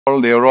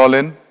They roll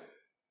in.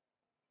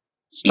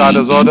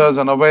 Starters orders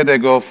and away they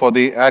go for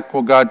the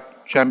Aquaguard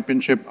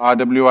Championship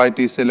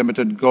RWITC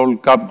Limited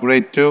Gold Cup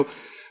Grade 2.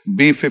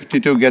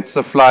 B52 gets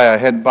a flyer,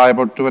 ahead by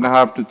about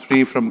 2.5 to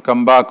 3 from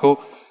Kambaku.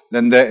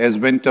 Then there is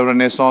Winter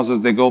Renaissance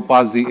as they go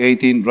past the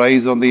 18.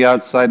 Raees on the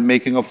outside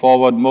making a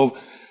forward move.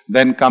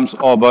 Then comes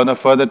Auburn, a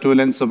further 2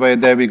 lengths away.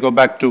 There we go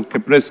back to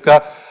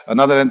Capriska.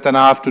 Another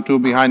 1.5 to 2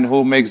 behind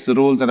Who Makes the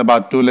Rules, and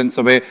about 2 lengths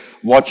away.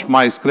 Watch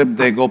My Script.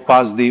 They go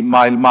past the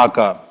mile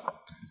marker.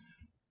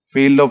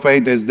 Field of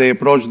 8 as they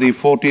approach the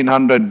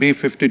 1400.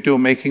 B52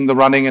 making the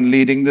running and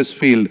leading this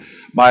field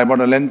by about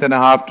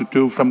 1.5 to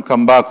 2 from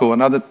Kambaku.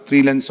 Another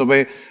 3 lengths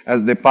away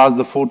as they pass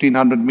the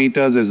 1400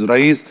 meters is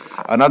Raees.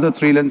 Another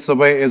 3 lengths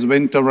away is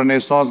Winter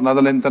Renaissance.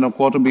 Another 1.25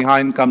 lengths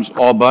behind comes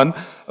Auburn.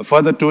 A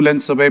further 2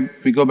 lengths away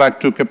we go back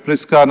to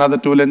Capriska. Another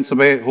 2 lengths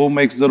away Who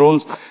Makes the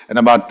Rules, and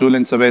about 2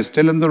 lengths away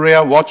still in the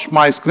rear Watch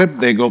My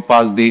Script. They go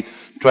past the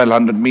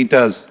 1200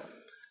 meters.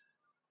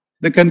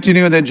 They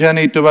continue their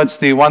journey towards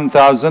the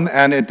 1000,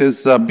 and it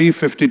is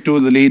B52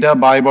 the leader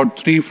by about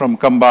 3 from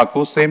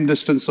Kambaku. Same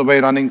distance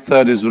away running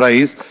third is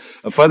Raees.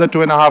 A further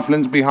 2.5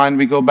 lengths behind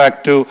we go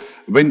back to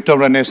Winter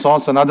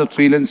Renaissance. Another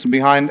 3 lengths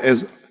behind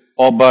is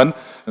Auburn.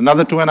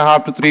 Another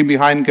 2.5 to 3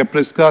 behind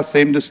Capriska.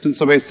 Same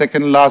distance away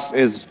second last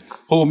is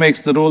Who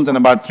Makes the Rules, and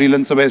about 3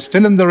 lengths away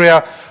still in the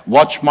rear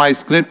Watch My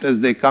Script as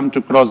they come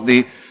to cross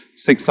the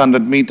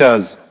 600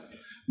 meters.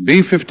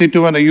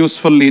 B52 and a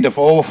useful lead of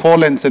over 4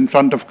 lengths in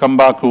front of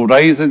Kambaku.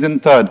 Raees is in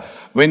third.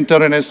 Winter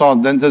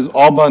Renaissance. Then there's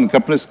Auburn,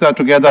 Capriska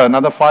together.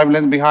 Another 5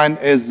 lengths behind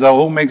is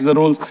Who Makes the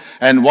Rules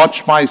and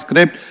Watch My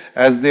Script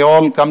as they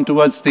all come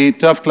towards the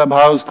Turf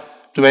Clubhouse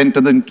to enter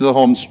into the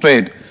home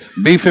straight.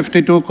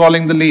 B52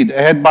 calling the lead,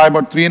 ahead by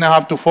about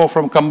 3.5 to 4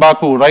 from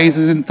Kambaku. Raees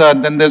is in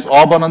third. Then there's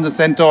Auburn on the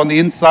center. On the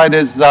inside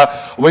is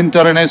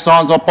Winter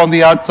Renaissance. Up on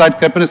the outside,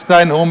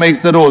 Capriska and Who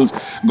Makes the Rules.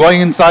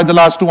 Going inside the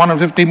last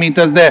 250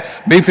 meters there.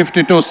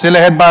 B52 still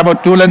ahead by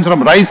about 2 lengths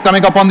from Raees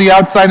coming up on the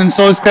outside, and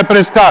so is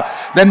Capriska.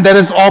 Then there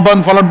is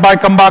Auburn followed by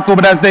Kambaku.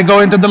 But as they go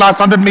into the last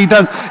 100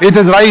 meters, it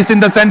is Raees in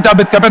the center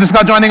with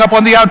Capriska joining up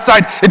on the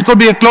outside. It could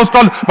be a close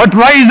call, but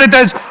Raees it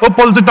is who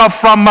pulls it off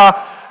from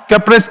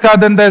Capriska.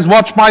 Then there's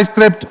Watch My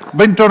Script,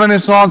 Winter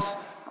Renaissance,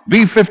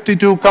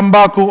 B52,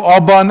 Kambaku,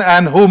 Auburn,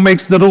 and Who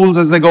Makes the Rules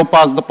as they go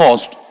past the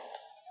post.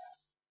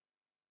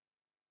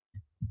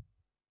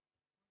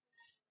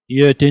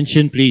 Your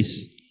attention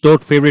please.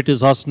 Third favorite is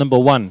horse number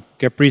 1,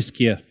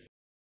 Capriska.